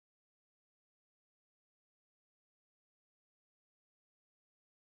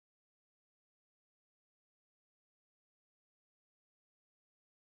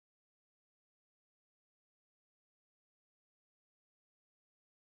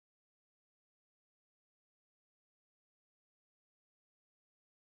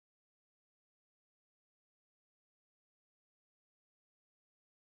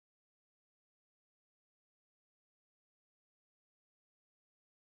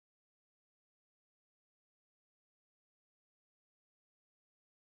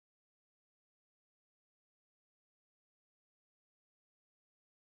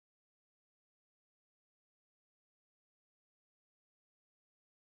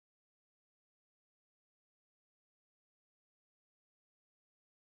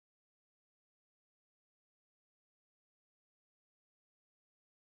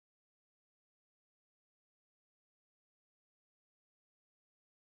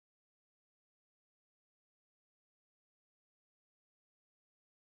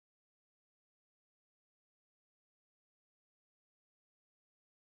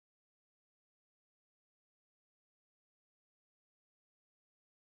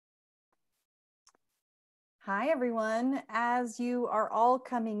Hi, everyone. As you are all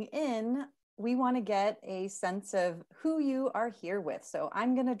coming in, we want to get a sense of who you are here with. So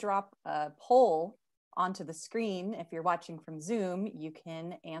I'm going to drop a poll onto the screen. If you're watching from Zoom, you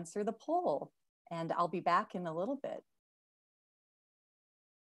can answer the poll, and I'll be back in a little bit.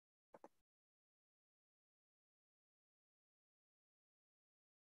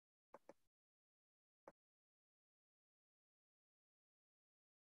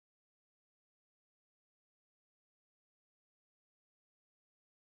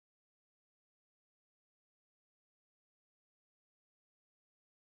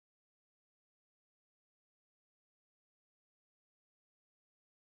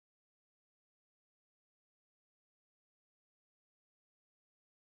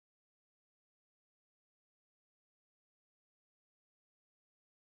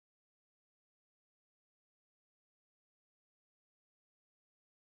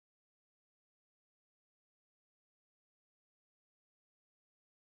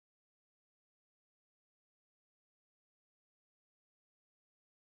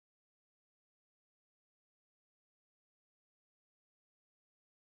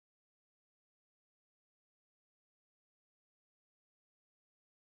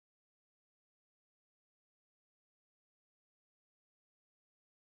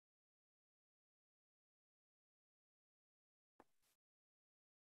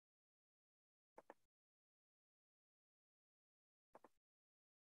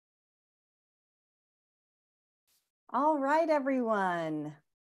 All right, everyone.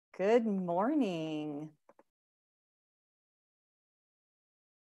 Good morning.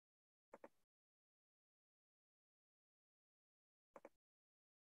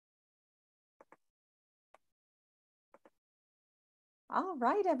 All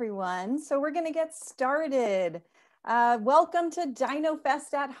right, everyone. So we're going to get started. Welcome to Dino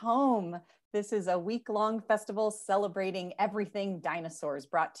Fest at Home. This is a week-long festival celebrating everything dinosaurs,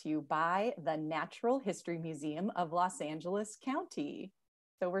 brought to you by the Natural History Museum of Los Angeles County.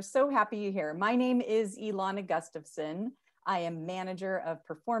 So we're so happy you're here. My name is Ilana Gustafson. I am Manager of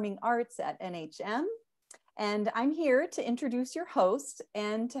Performing Arts at NHM. And I'm here to introduce your host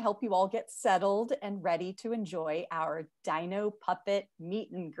and to help you all get settled and ready to enjoy our Dino Puppet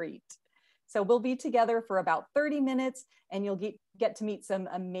meet and greet. So we'll be together for about 30 minutes and you'll get to meet some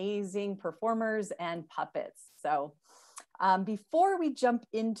amazing performers and puppets. So before we jump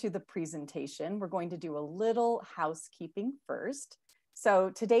into the presentation, we're going to do a little housekeeping first. So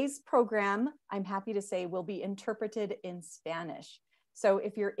today's program, I'm happy to say, will be interpreted in Spanish. So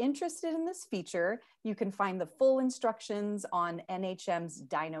if you're interested in this feature, you can find the full instructions on NHM's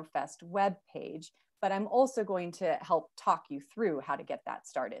Dino Fest webpage, but I'm also going to help talk you through how to get that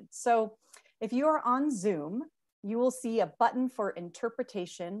started. So if you are on Zoom, you will see a button for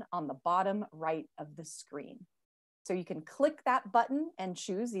interpretation on the bottom right of the screen. So you can click that button and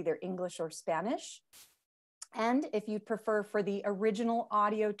choose either English or Spanish. And if you prefer for the original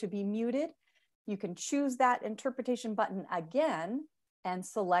audio to be muted, you can choose that interpretation button again and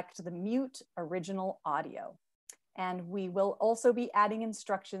select the mute original audio. And we will also be adding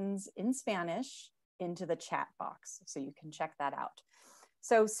instructions in Spanish into the chat box, so you can check that out.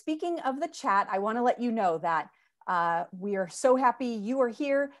 So speaking of the chat, I want to let you know that we are so happy you are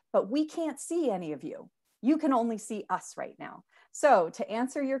here, but we can't see any of you. You can only see us right now. So to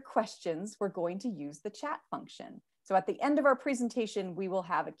answer your questions, we're going to use the chat function. So at the end of our presentation, we will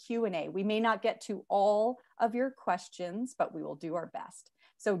have a Q&A. We may not get to all of your questions, but we will do our best.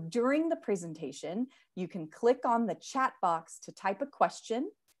 So during the presentation, you can click on the chat box to type a question,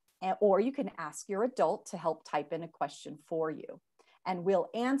 or you can ask your adult to help type in a question for you. And we'll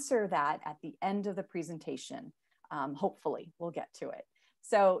answer that at the end of the presentation. Hopefully, we'll get to it.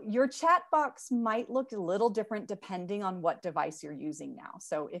 So your chat box might look a little different depending on what device you're using now.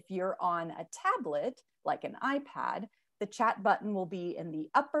 So if you're on a tablet, like an iPad, the chat button will be in the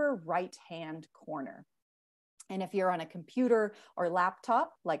upper right-hand corner. And if you're on a computer or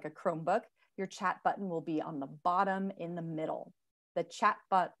laptop, like a Chromebook, your chat button will be on the bottom in the middle. The chat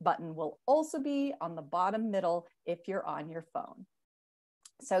button will also be on the bottom middle if you're on your phone.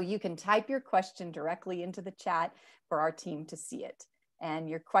 So you can type your question directly into the chat for our team to see it. And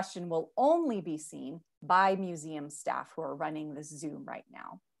your question will only be seen by museum staff who are running this Zoom right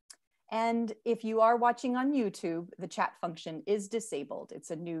now. And if you are watching on YouTube, the chat function is disabled.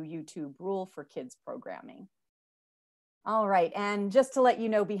 It's a new YouTube rule for kids programming. All right, and just to let you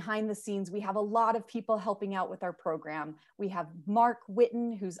know, behind the scenes, we have a lot of people helping out with our program. We have Mark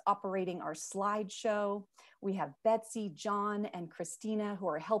Witten, who's operating our slideshow. We have Betsy, John, and Christina, who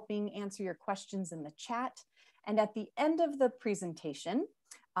are helping answer your questions in the chat. And at the end of the presentation,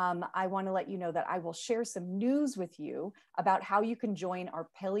 I want to let you know that I will share some news with you about how you can join our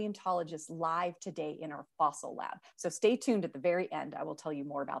paleontologists live today in our fossil lab. So stay tuned at the very end. I will tell you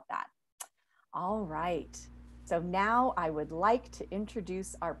more about that. All right. So now I would like to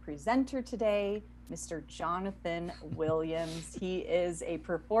introduce our presenter today, Mr. Jonathan Williams. He is a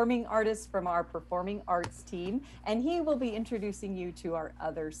performing artist from our performing arts team, and he will be introducing you to our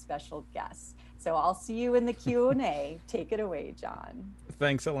other special guests. So I'll see you in the Q&A. Take it away, John.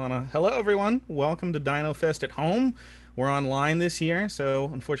 Thanks, Alana. Hello, everyone. Welcome to Dino Fest at home. We're online this year, so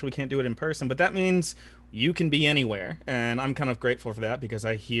unfortunately we can't do it in person, but that means you can be anywhere, and I'm kind of grateful for that because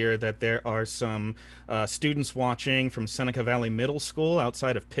I hear that there are some students watching from Seneca Valley Middle School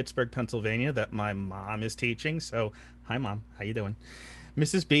outside of Pittsburgh, Pennsylvania that my mom is teaching. So, hi, Mom. How you doing?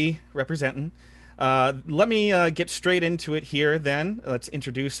 Mrs. B representing. Let me get straight into it here then. Let's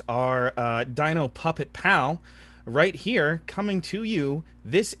introduce our Dino Puppet pal right here coming to you.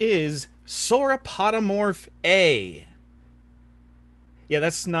 This is Sauropodomorph A. Yeah,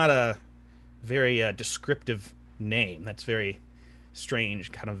 that's not a very descriptive name. That's very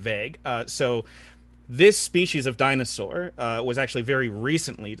strange, kind of vague. So this species of dinosaur was actually very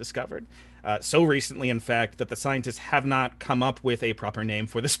recently discovered. So recently, in fact, that the scientists have not come up with a proper name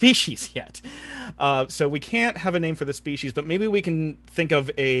for the species yet. So we can't have a name for the species, but maybe we can think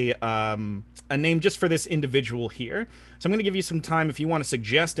of a name just for this individual here. So I'm going to give you some time if you want to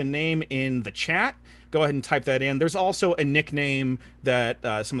suggest a name in the chat. Go ahead and type that in. There's also a nickname that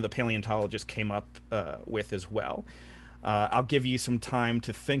some of the paleontologists came up with as well. I'll give you some time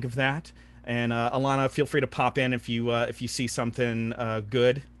to think of that. And Alana, feel free to pop in if you see something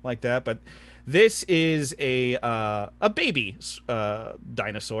good like that. But this is a baby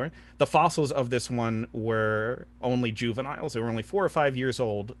dinosaur. The fossils of this one were only juveniles. They were only 4 or 5 years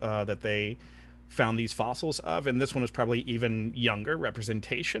old that they found these fossils of, and this one was probably even younger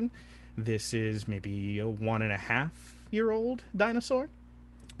representation. This is maybe a 1.5-year-old dinosaur.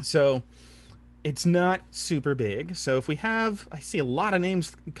 So it's not super big. So if we have, I see a lot of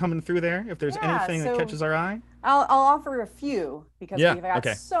names coming through there. If there's anything that catches our eye. I'll offer a few because Yeah, we've got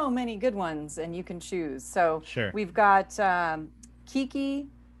okay. so many good ones and you can choose. So Sure. we've got Kiki,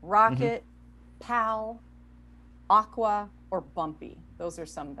 Rocket, Pal, Aqua, or Bumpy. Those are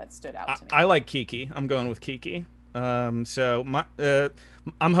some that stood out to me. I like Kiki. I'm going with Kiki. So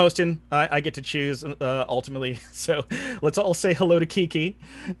I'm hosting. I get to choose ultimately. So let's all say hello to Kiki.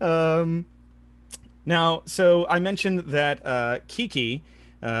 Now, so I mentioned that Kiki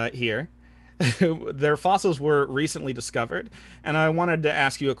here, their fossils were recently discovered, and I wanted to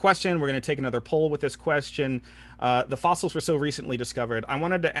ask you a question. We're going to take another poll with this question. The fossils were so recently discovered. I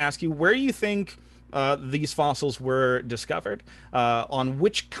wanted to ask you where you think these fossils were discovered. On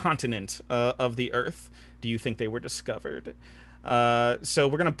which continent of the Earth do you think they were discovered? So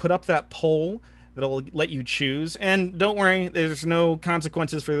we're going to put up that poll that'll let you choose. And don't worry, there's no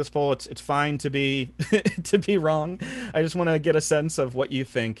consequences for this poll. It's fine to be to be wrong. I just want to get a sense of what you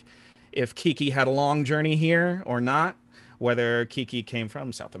think. If Kiki had a long journey here or not, whether Kiki came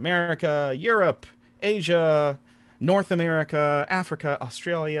from South America, Europe, Asia, North America, Africa,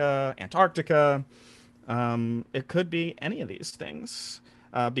 Australia, Antarctica. It could be any of these things.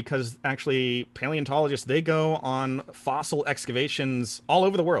 Because actually paleontologists, they go on fossil excavations all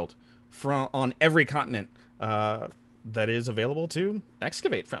over the world from on every continent that is available to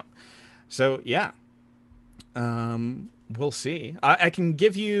excavate from. So yeah, we'll see. I can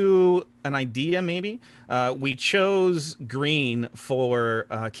give you an idea maybe. We chose green for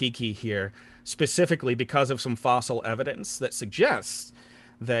Kiki here specifically because of some fossil evidence that suggests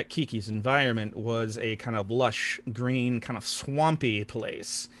that Kiki's environment was a kind of lush, green, kind of swampy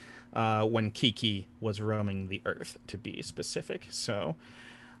place when Kiki was roaming the Earth, to be specific. So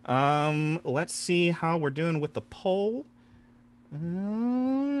let's see how we're doing with the poll.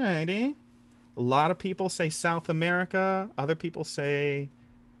 Alrighty. A lot of people say South America. Other people say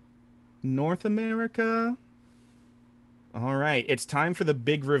North America. All right, it's time for the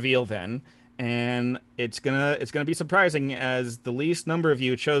big reveal then. And it's gonna be surprising as the least number of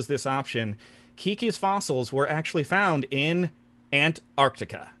you chose this option. Kiki's fossils were actually found in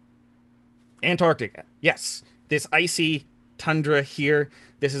Antarctica. Antarctica, yes. This icy tundra here.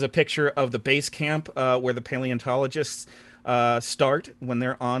 This is a picture of the base camp where the paleontologists start when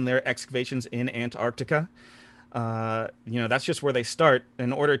they're on their excavations in Antarctica. That's just where they start.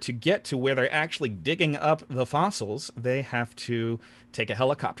 In order to get to where they're actually digging up the fossils, they have to take a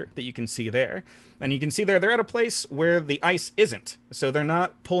helicopter that you can see there. And you can see they're at a place where the ice isn't. So they're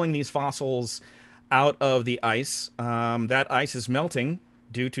not pulling these fossils out of the ice. That ice is melting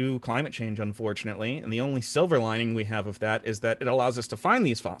due to climate change, unfortunately. And the only silver lining we have of that is that it allows us to find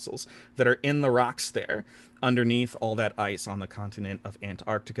these fossils that are in the rocks there underneath all that ice on the continent of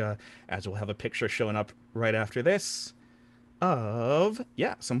Antarctica, as we'll have a picture showing up right after this of,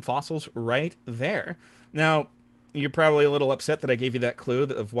 yeah, some fossils right there. Now, you're probably a little upset that I gave you that clue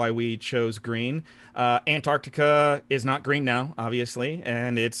of why we chose green. Antarctica is not green now, obviously,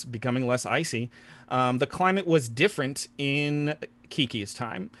 and it's becoming less icy. The climate was different in Kiki's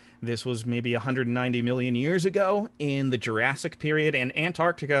time. This was maybe 190 million years ago in the Jurassic period, and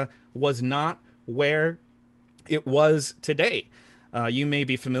Antarctica was not where it was today. You may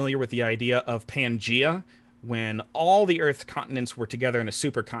be familiar with the idea of Pangea, when all the Earth's continents were together in a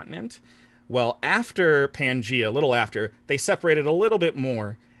supercontinent. Well, after Pangea, a little after, they separated a little bit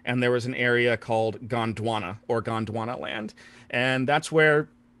more, and there was an area called Gondwana, or Gondwana land. And that's where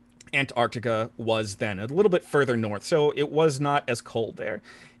Antarctica was then, a little bit further north. So it was not as cold there.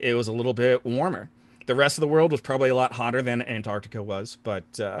 It was a little bit warmer. The rest of the world was probably a lot hotter than Antarctica was,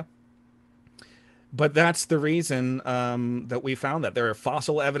 but that's the reason that we found that there are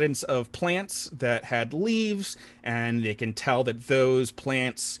fossil evidence of plants that had leaves, and they can tell that those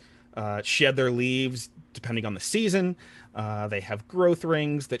plants shed their leaves depending on the season. They have growth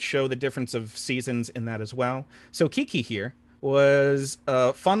rings that show the difference of seasons in that as well. So Kiki here was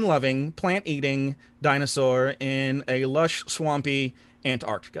a fun-loving, plant-eating dinosaur in a lush, swampy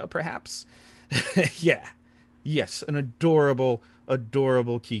Antarctica, perhaps. Yeah. Yes, an adorable,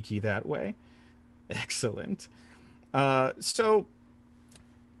 adorable Kiki that way. Excellent. So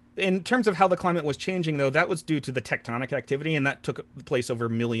in terms of how the climate was changing, though, that was due to the tectonic activity, and that took place over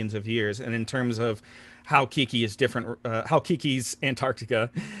millions of years. And in terms of how Kiki is different, how Kiki's Antarctica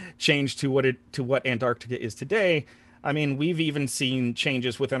changed to what Antarctica is today, I mean, we've even seen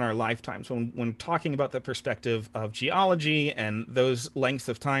changes within our lifetimes. When talking about the perspective of geology and those lengths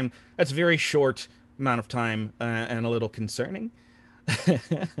of time, that's a very short amount of time and a little concerning.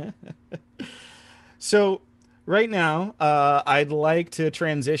 So right now, I'd like to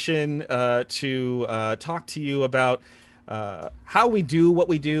transition to talk to you about how we do what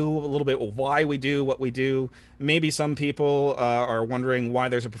we do, a little bit why we do what we do. Maybe some people are wondering why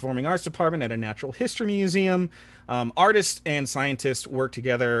there's a performing arts department at a natural history museum. Artists and scientists work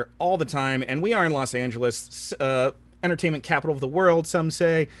together all the time, and we are in Los Angeles, entertainment capital of the world, some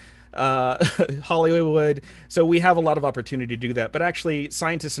say. Hollywood. So we have a lot of opportunity to do that. But actually,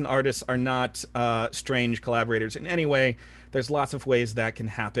 scientists and artists are not strange collaborators in any way. There's lots of ways that can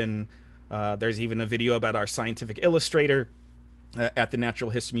happen. There's even a video about our scientific illustrator at the Natural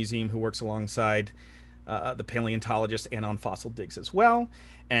History Museum who works alongside the paleontologist and on fossil digs as well.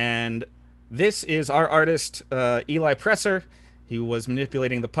 And this is our artist, Eli Presser. He was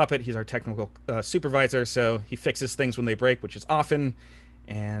manipulating the puppet. He's our technical supervisor, so he fixes things when they break, which is often.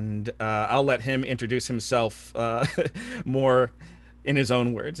 And I'll let him introduce himself more in his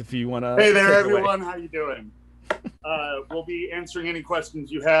own words, if you want to. Hey there, everyone. How you doing? We'll be answering any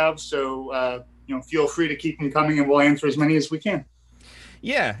questions you have, so feel free to keep them coming, and we'll answer as many as we can.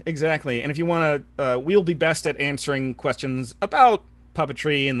 Yeah, exactly. And if you want to, we'll be best at answering questions about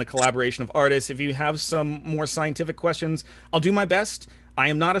puppetry and the collaboration of artists. If you have some more scientific questions, I'll do my best. I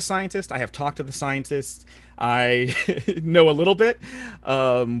am not a scientist. I have talked to the scientists. I know a little bit,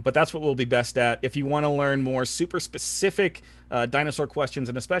 but that's what we'll be best at. If you want to learn more super specific dinosaur questions,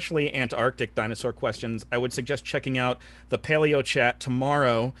 and especially Antarctic dinosaur questions, I would suggest checking out the Paleo Chat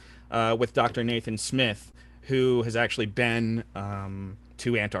tomorrow with Dr. Nathan Smith, who has actually been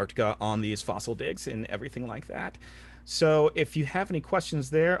to Antarctica on these fossil digs and everything like that. So if you have any questions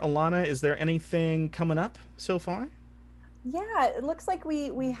there, Alana, is there anything coming up so far? Yeah, it looks like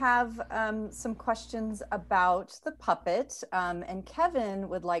we have some questions about the puppet, and Kevin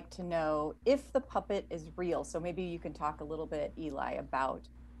would like to know if the puppet is real. So maybe you can talk a little bit, Eli, about.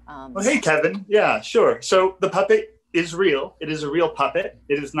 Well, hey, Kevin. Yeah, sure. So the puppet is real. It is a real puppet.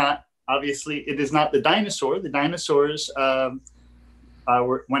 It is not, obviously, it is not the dinosaur. The dinosaurs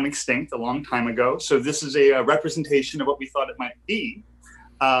went extinct a long time ago. So this is a representation of what we thought it might be.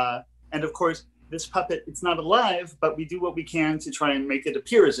 And of course, this puppet, it's not alive, but we do what we can to try and make it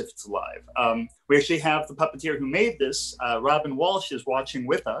appear as if it's alive. We actually have the puppeteer who made this. Robin Walsh is watching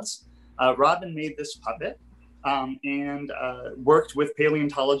with us. Robin made this puppet and worked with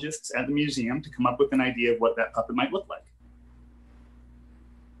paleontologists at the museum to come up with an idea of what that puppet might look like.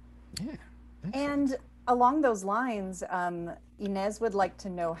 Yeah. And along those lines, Inez would like to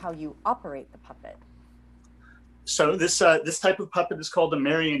know how you operate the puppet. So this type of puppet is called a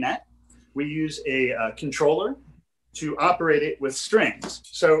marionette. We use a controller to operate it with strings.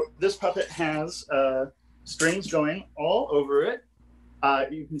 So this puppet has strings going all over it.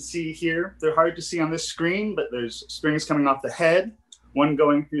 You can see here, they're hard to see on this screen, but there's strings coming off the head, one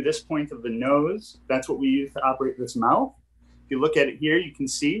going through this point of the nose. That's what we use to operate this mouth. If you look at it here, you can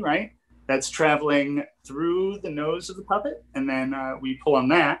see, right? That's traveling through the nose of the puppet, and then we pull on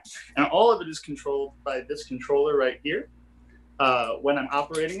that. And all of it is controlled by this controller right here. When I'm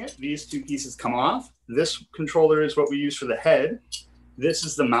operating it, these two pieces come off. This controller is what we use for the head. This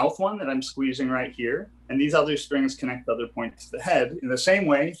is the mouth one that I'm squeezing right here. And these other strings connect other points to the head. In the same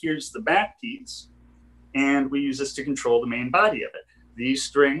way, here's the back piece. And we use this to control the main body of it. These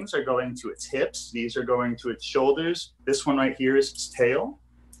strings are going to its hips. These are going to its shoulders. This one right here is its tail.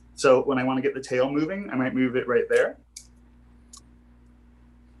 So when I want to get the tail moving, I might move it right there.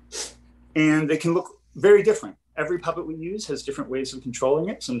 And they can look very different. Every puppet we use has different ways of controlling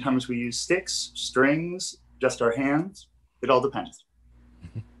it. Sometimes we use sticks, strings, just our hands. It all depends.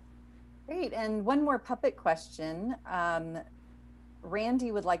 Great. And one more puppet question.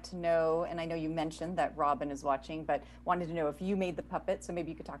 Randy would like to know, and I know you mentioned that Robin is watching, but wanted to know if you made the puppet. So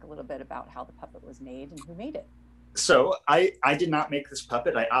maybe you could talk a little bit about how the puppet was made and who made it. So I did not make this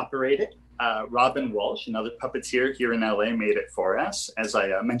puppet. I operate it. Robin Walsh, another puppeteer here in LA, made it for us, as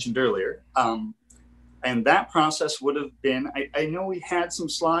I mentioned earlier. And that process would have been, I know we had some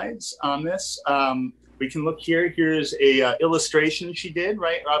slides on this. We can look here. Here's a illustration she did,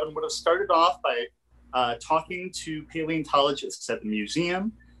 right? Robin would have started off by talking to paleontologists at the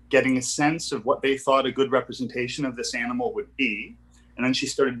museum, getting a sense of what they thought a good representation of this animal would be. And then she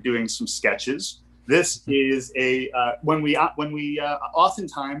started doing some sketches. This is when we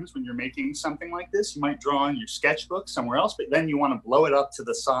oftentimes when you're making something like this, you might draw in your sketchbook somewhere else, but then you want to blow it up to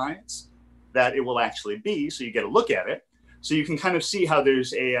the size that it will actually be, so you get a look at it. So you can kind of see how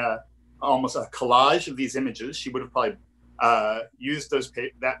there's almost a collage of these images. She would have probably used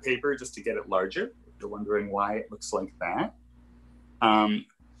that paper just to get it larger. If you're wondering why it looks like that.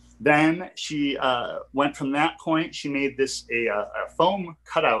 Then she went from that point, she made this a foam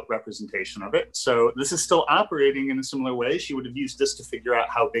cutout representation of it. So this is still operating in a similar way. She would have used this to figure out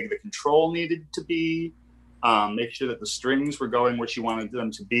how big the control needed to be, make sure that the strings were going where she wanted them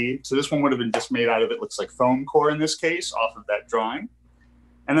to be. So this one would have been just made out of, it looks like foam core in this case, off of that drawing.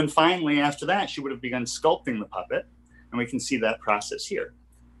 And then finally, after that, she would have begun sculpting the puppet. And we can see that process here.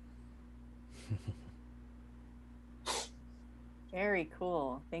 Very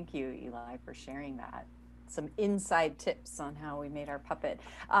cool. Thank you, Eli, for sharing that. Some inside tips on how we made our puppet.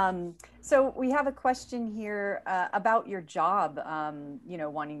 So we have a question here about your job,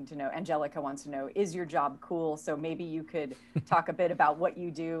 wanting to know, Angelica wants to know, is your job cool? So maybe you could talk a bit about what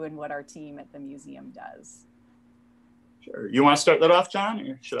you do and what our team at the museum does. Sure. You want to start that off, John?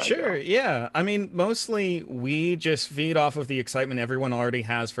 Or should I Sure, go? yeah. I mean, mostly we just feed off of the excitement everyone already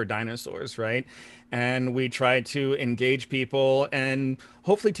has for dinosaurs, right? And we try to engage people and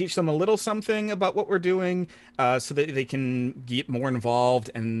hopefully teach them a little something about what we're doing so that they can get more involved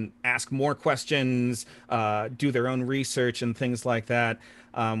and ask more questions, do their own research and things like that.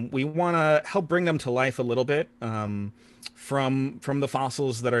 We want to help bring them to life a little bit. From the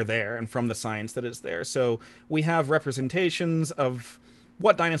fossils that are there and from the science that is there. So we have representations of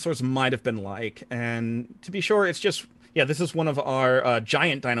what dinosaurs might have been like. And to be sure, it's just, yeah, this is one of our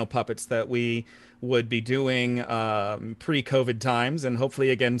giant dino puppets that we would be doing pre-COVID times and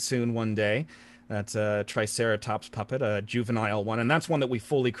hopefully again soon one day. That's a Triceratops puppet, a juvenile one, and that's one that we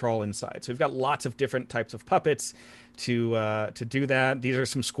fully crawl inside. So we've got lots of different types of puppets to do that. These are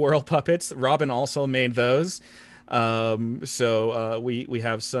some squirrel puppets. Robin also made those. So we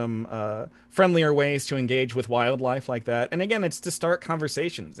have some friendlier ways to engage with wildlife like that. And again, it's to start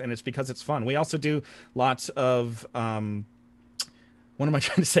conversations, and it's because it's fun. We also do lots of, what am I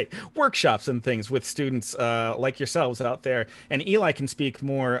trying to say? Workshops and things with students like yourselves out there. And Eli can speak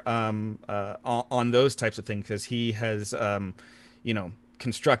more on those types of things because he has,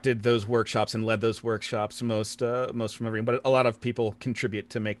 constructed those workshops and led those workshops most from everyone, but a lot of people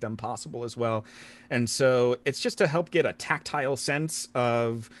contribute to make them possible as well. And so it's just to help get a tactile sense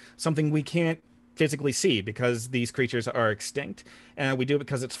of something we can't physically see because these creatures are extinct. And we do it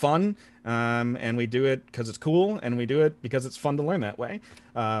because it's fun, and we do it because it's cool, and we do it because it's fun to learn that way.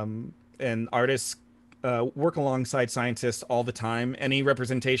 And artists work alongside scientists all the time. Any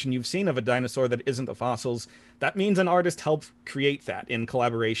representation you've seen of a dinosaur that isn't the fossils, that means an artist helped create that in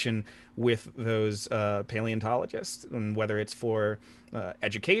collaboration with those paleontologists, and whether it's for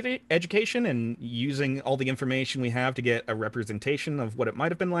education and using all the information we have to get a representation of what it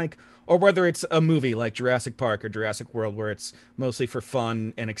might have been like, or whether it's a movie like Jurassic Park or Jurassic World, where it's mostly for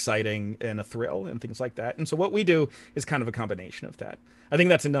fun and exciting and a thrill and things like that. And so what we do is kind of a combination of that. I think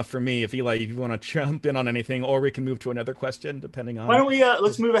that's enough for me. If Eli, if you want to jump in on anything, or we can move to another question, depending on. Why don't we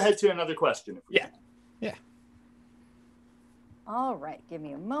let's move ahead to another question? Yeah. All right, give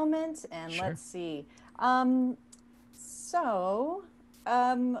me a moment and Sure. let's see.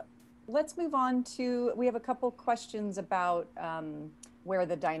 Let's move on to, we have a couple questions about where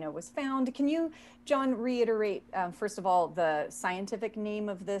the dino was found. Can you, John, reiterate, first of all, the scientific name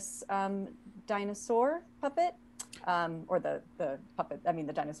of this dinosaur puppet? Or the puppet, I mean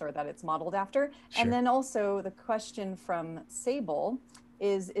the dinosaur that it's modeled after. Sure. And then also the question from Sable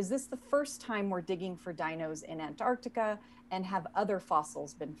is this the first time we're digging for dinos in Antarctica, and have other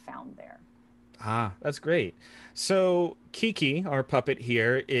fossils been found there? Ah, that's great. So Kiki, our puppet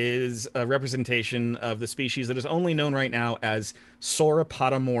here, is a representation of the species that is only known right now as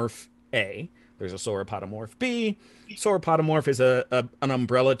Sauropodomorph A. There's a Sauropodomorph B. Sauropodomorph is an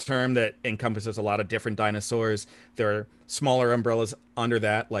umbrella term that encompasses a lot of different dinosaurs. There are smaller umbrellas under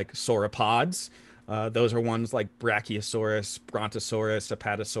that, like sauropods. Those are ones like Brachiosaurus, Brontosaurus,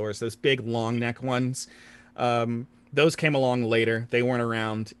 Apatosaurus, those big long neck ones. Those came along later. They weren't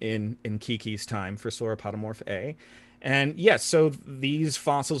around in Kiki's time for Sauropodomorph A. And yes, so these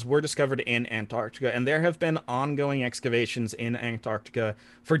fossils were discovered in Antarctica, and there have been ongoing excavations in Antarctica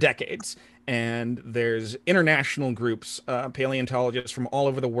for decades. And there's international groups, paleontologists from all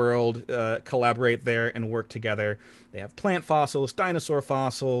over the world collaborate there and work together. They have plant fossils, dinosaur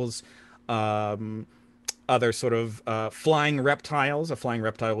fossils, other sort of flying reptiles. A flying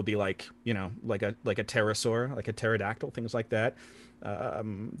reptile would be like, you know, like a pterosaur, like a pterodactyl, things like that.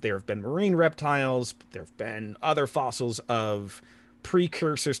 There have been marine reptiles. There have been other fossils of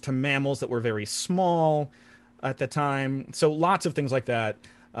precursors to mammals that were very small at the time. So lots of things like that.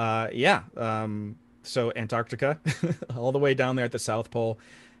 So Antarctica, all the way down there at the South Pole.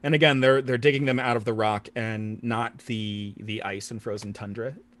 And again, they're digging them out of the rock and not the ice and frozen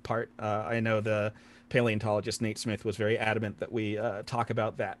tundra part. I know the paleontologist Nate Smith was very adamant that we talk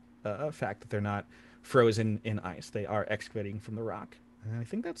about that fact that they're not frozen in ice. They are excavating from the rock. And I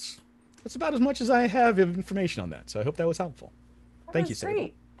think that's about as much as I have of information on that. So I hope that was helpful. Thank you, Sable.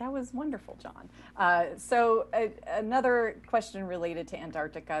 Great. That was wonderful, John. Another question related to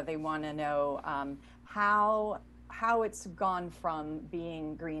Antarctica. They want to know how it's gone from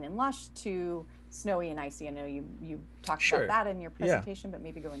being green and lush to snowy and icy. I know you talked Sure. about that in your presentation, but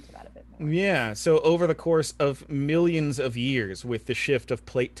maybe go into that a bit more. Yeah, so over the course of millions of years with the shift of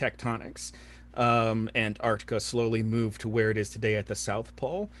plate tectonics, Antarctica slowly moved to where it is today at the South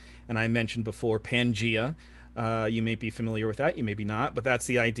Pole. And I mentioned before Pangea. You may be familiar with that, you may be not, but that's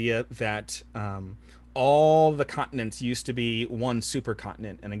the idea that all the continents used to be one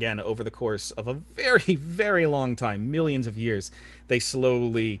supercontinent. And again, over the course of a very, very long time, millions of years, they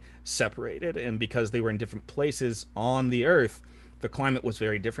slowly separated. And because they were in different places on the Earth, the climate was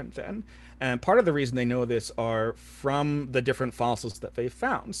very different then. And part of the reason they know this are from the different fossils that they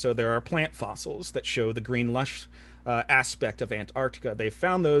found. So there are plant fossils that show the green lush aspect of Antarctica. They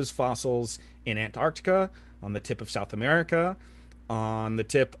found those fossils in Antarctica, on the tip of South America, on the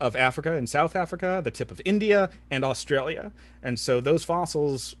tip of Africa and South Africa, the tip of India and Australia. And so those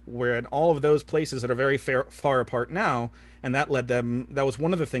fossils were in all of those places that are very far apart now. And that was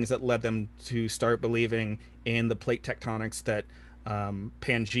one of the things that led them to start believing in the plate tectonics, that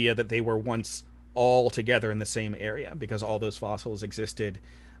Pangea, that they were once all together in the same area, because all those fossils existed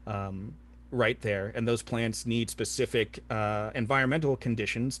right there. And those plants need specific environmental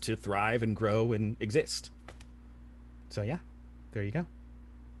conditions to thrive and grow and exist. So yeah, there you go.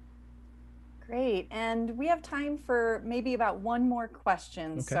 Great. And we have time for maybe about one more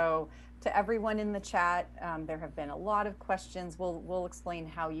question. Okay. So to everyone in the chat, there have been a lot of questions. We'll explain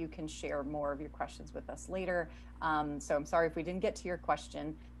how you can share more of your questions with us later. So I'm sorry if we didn't get to your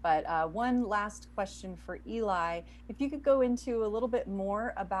question, but one last question for Eli. If you could go into a little bit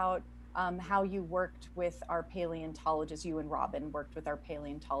more about how you worked with our paleontologists, you and Robin worked with our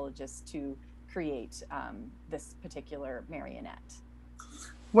paleontologists to create this particular marionette.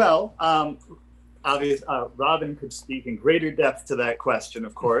 Well, obviously, Robin could speak in greater depth to that question,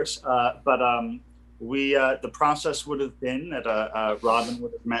 of course, but the process would have been that Robin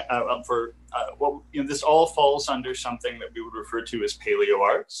would have met this all falls under something that we would refer to as paleo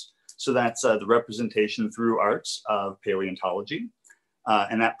arts. So that's the representation through arts of paleontology.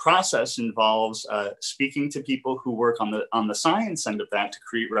 And that process involves speaking to people who work on the science end of that to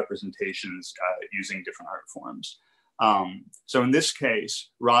create representations using different art forms. So in this case,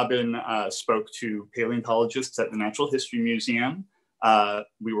 Robin spoke to paleontologists at the Natural History Museum.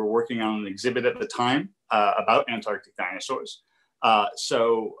 We were working on an exhibit at the time about Antarctic dinosaurs.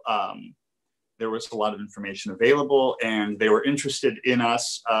 There was a lot of information available, and they were interested in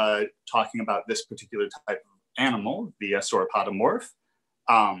us talking about this particular type of animal, the sauropodomorph,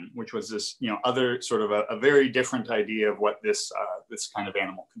 which was this, other sort of a very different idea of what this kind of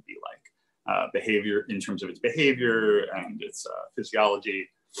animal could be like. Behavior in terms of its behavior and its physiology.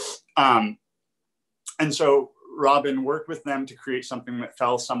 And so Robin worked with them to create something that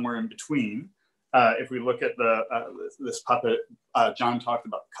fell somewhere in between. If we look at this puppet, John talked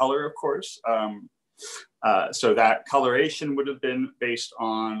about color, of course. So that coloration would have been based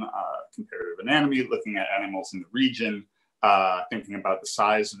on comparative anatomy, looking at animals in the region, thinking about the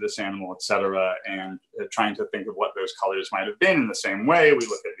size of this animal, et cetera, and trying to think of what those colors might have been. In the same way, we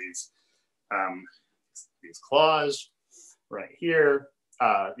look at these claws right here.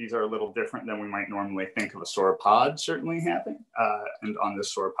 These are a little different than we might normally think of a sauropod certainly having. And on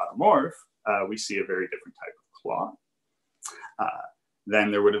this sauropodomorph, we see a very different type of claw.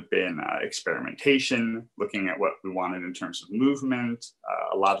 Then there would have been experimentation, looking at what we wanted in terms of movement.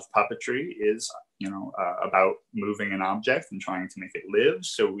 A lot of puppetry is, about moving an object and trying to make it live.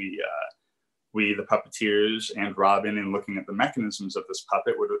 So we, the puppeteers and Robin, in looking at the mechanisms of this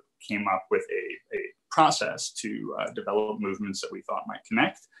puppet, would have came up with a process to develop movements that we thought might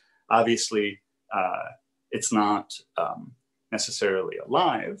connect. Obviously, it's not necessarily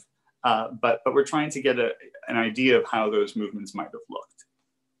alive, but we're trying to get an idea of how those movements might have looked.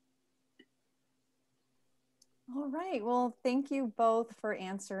 All right, well, thank you both for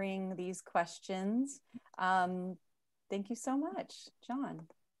answering these questions. Thank you so much, John.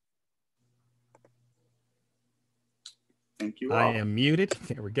 Thank you all. I am muted.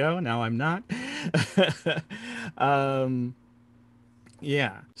 There we go. Now I'm not.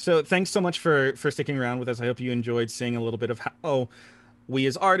 Yeah. So thanks so much for sticking around with us. I hope you enjoyed seeing a little bit of how we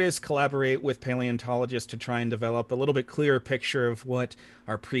as artists collaborate with paleontologists to try and develop a little bit clearer picture of what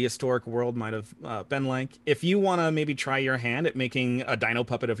our prehistoric world might have been like. If you want to maybe try your hand at making a dino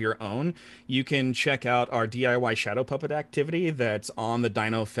puppet of your own, you can check out our DIY shadow puppet activity that's on the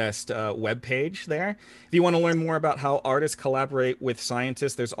Dino Fest webpage there. If you want to learn more about how artists collaborate with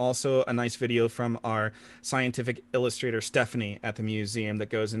scientists, there's also a nice video from our scientific illustrator Stephanie at the museum that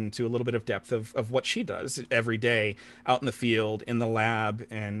goes into a little bit of depth of what she does every day out in the field, in the lab,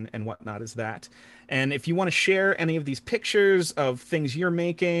 and whatnot is that. And if you want to share any of these pictures of things you're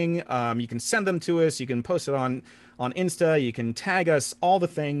making, you can send them to us. You can post it on Insta. You can tag us, all the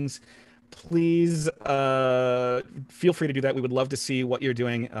things. Please feel free to do that. We would love to see what you're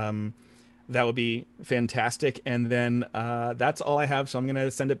doing. That would be fantastic. And then that's all I have. So I'm going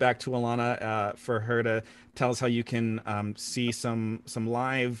to send it back to Alana for her to tell us how you can see some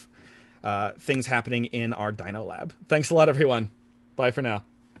live things happening in our Dino Lab. Thanks a lot, everyone. Bye for now.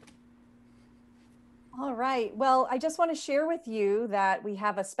 All right. Well, I just want to share with you that we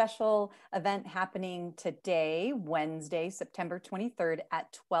have a special event happening today, Wednesday, September 23rd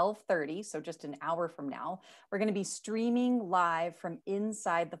at 12:30. So just an hour from now, we're going to be streaming live from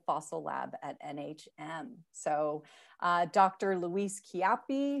inside the fossil lab at NHM. So Dr. Luis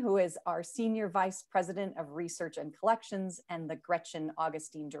Chiappi, who is our Senior Vice President of Research and Collections and the Gretchen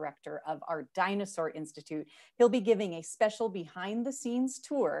Augustine Director of our Dinosaur Institute, he'll be giving a special behind the scenes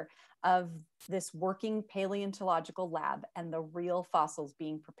tour of this working paleontological lab and the real fossils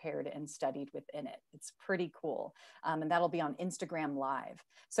being prepared and studied within it. It's pretty cool. And that'll be on Instagram Live.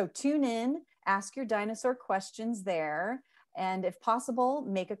 So tune in, ask your dinosaur questions there, and if possible,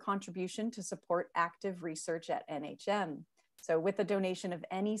 make a contribution to support active research at NHM. So with a donation of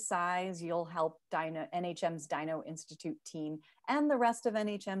any size, you'll help NHM's Dino Institute team and the rest of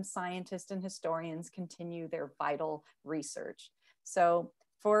NHM scientists and historians continue their vital research. So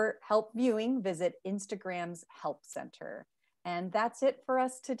for help viewing, visit Instagram's Help Center. And that's it for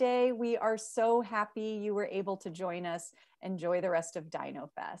us today. We are so happy you were able to join us. Enjoy the rest of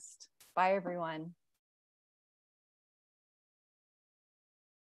Dino Fest. Bye, everyone.